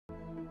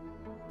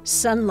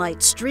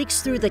Sunlight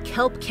streaks through the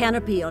kelp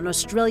canopy on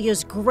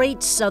Australia's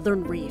Great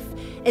Southern Reef,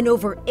 an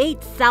over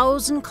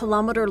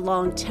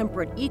 8,000-kilometre-long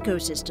temperate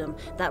ecosystem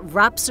that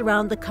wraps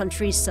around the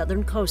country's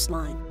southern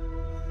coastline.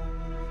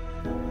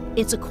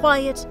 It's a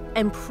quiet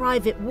and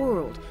private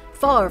world,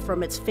 far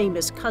from its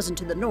famous cousin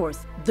to the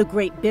north, the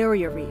Great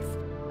Barrier Reef.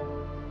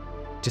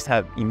 Just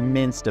have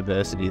immense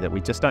diversity that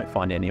we just don't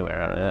find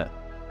anywhere on Earth.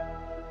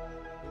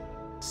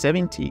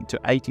 70 to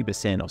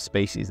 80% of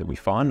species that we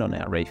find on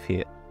our reef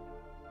here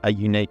are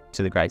unique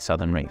to the Great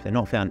Southern Reef. They're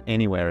not found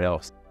anywhere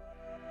else.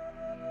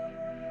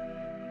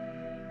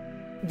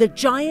 The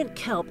giant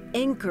kelp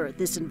anchor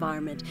this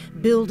environment,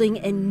 building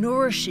and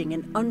nourishing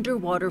an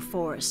underwater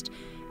forest.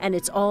 And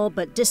it's all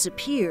but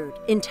disappeared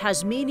in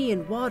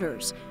Tasmanian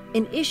waters,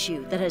 an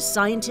issue that has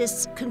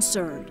scientists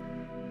concerned.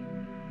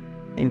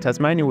 In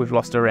Tasmania, we've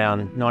lost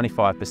around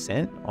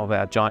 95% of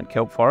our giant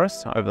kelp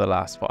forests over the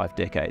last 5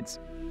 decades,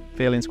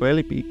 fairly and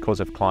squarely because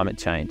of climate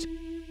change.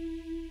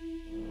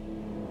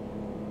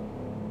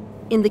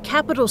 In the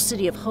capital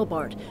city of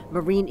Hobart,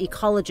 marine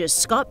ecologist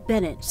Scott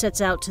Bennett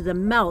sets out to the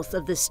mouth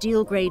of the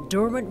steel-grey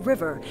dormant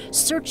river,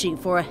 searching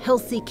for a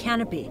healthy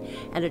canopy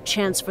and a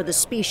chance for the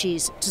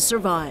species to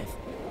survive.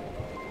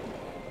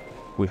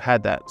 We've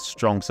had that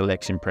strong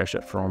selection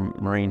pressure from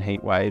marine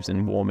heat waves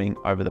and warming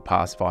over the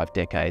past 5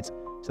 decades.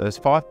 So those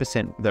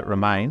 5% that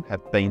remain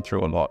have been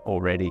through a lot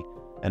already.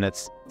 And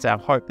it's our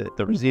hope that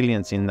the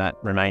resilience in that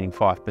remaining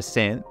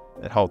 5%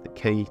 that hold the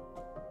key.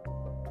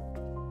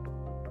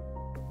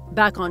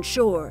 Back on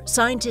shore,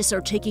 scientists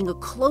are taking a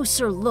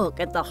closer look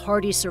at the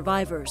hardy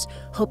survivors,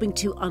 hoping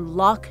to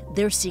unlock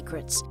their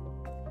secrets.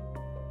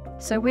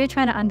 So we're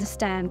trying to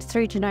understand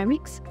through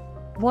genomics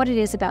what it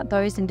is about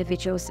those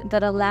individuals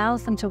that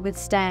allows them to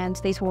withstand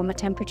these warmer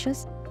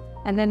temperatures.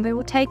 And then we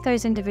will take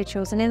those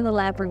individuals and in the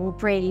lab we will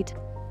breed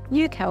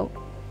new kelp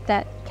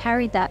that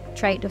carry that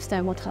trait of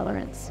thermal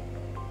tolerance.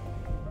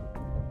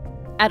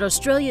 At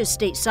Australia's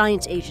state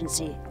science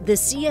agency, the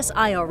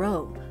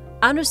CSIRO,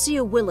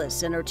 Anusia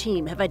Willis and her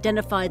team have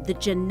identified the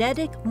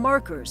genetic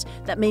markers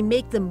that may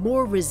make them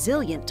more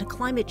resilient to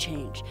climate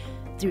change.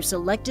 Through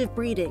selective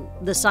breeding,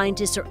 the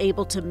scientists are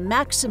able to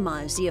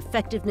maximize the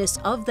effectiveness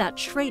of that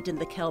trait in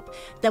the kelp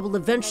that will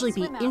eventually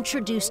be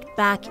introduced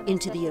back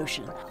into the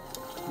ocean.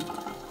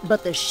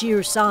 But the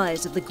sheer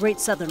size of the Great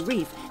Southern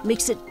Reef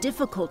makes it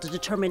difficult to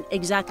determine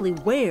exactly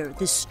where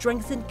this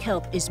strengthened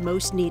kelp is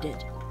most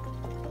needed.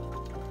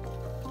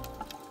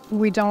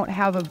 We don't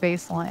have a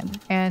baseline,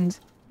 and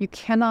you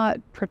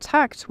cannot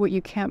protect what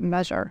you can't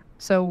measure.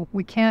 So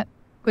we can't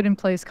put in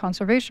place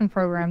conservation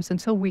programs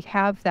until we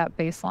have that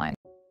baseline.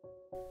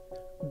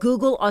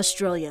 Google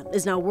Australia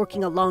is now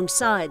working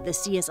alongside the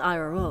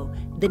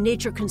CSIRO, the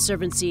Nature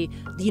Conservancy,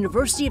 the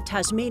University of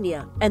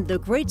Tasmania, and the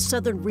Great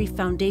Southern Reef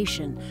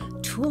Foundation,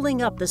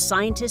 tooling up the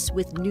scientists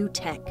with new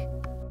tech.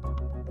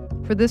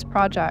 For this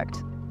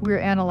project, we're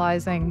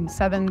analyzing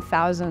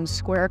 7,000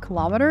 square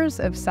kilometers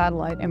of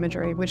satellite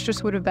imagery, which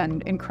just would have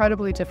been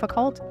incredibly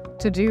difficult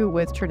to do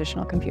with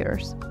traditional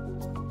computers.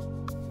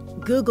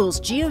 Google's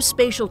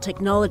geospatial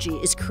technology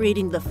is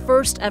creating the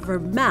first ever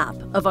map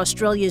of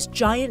Australia's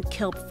giant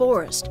kelp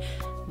forest.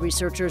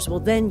 Researchers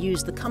will then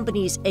use the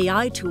company's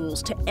AI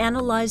tools to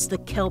analyze the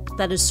kelp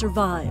that has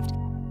survived.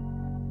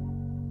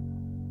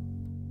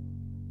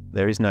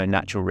 There is no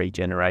natural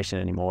regeneration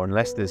anymore.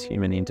 Unless there's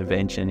human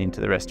intervention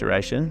into the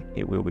restoration,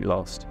 it will be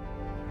lost.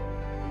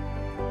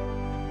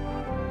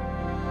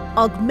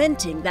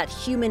 Augmenting that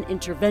human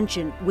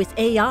intervention with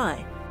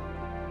AI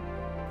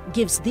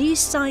gives these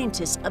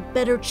scientists a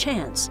better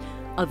chance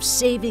of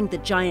saving the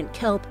giant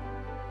kelp,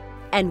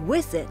 and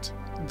with it,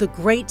 the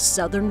Great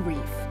Southern Reef.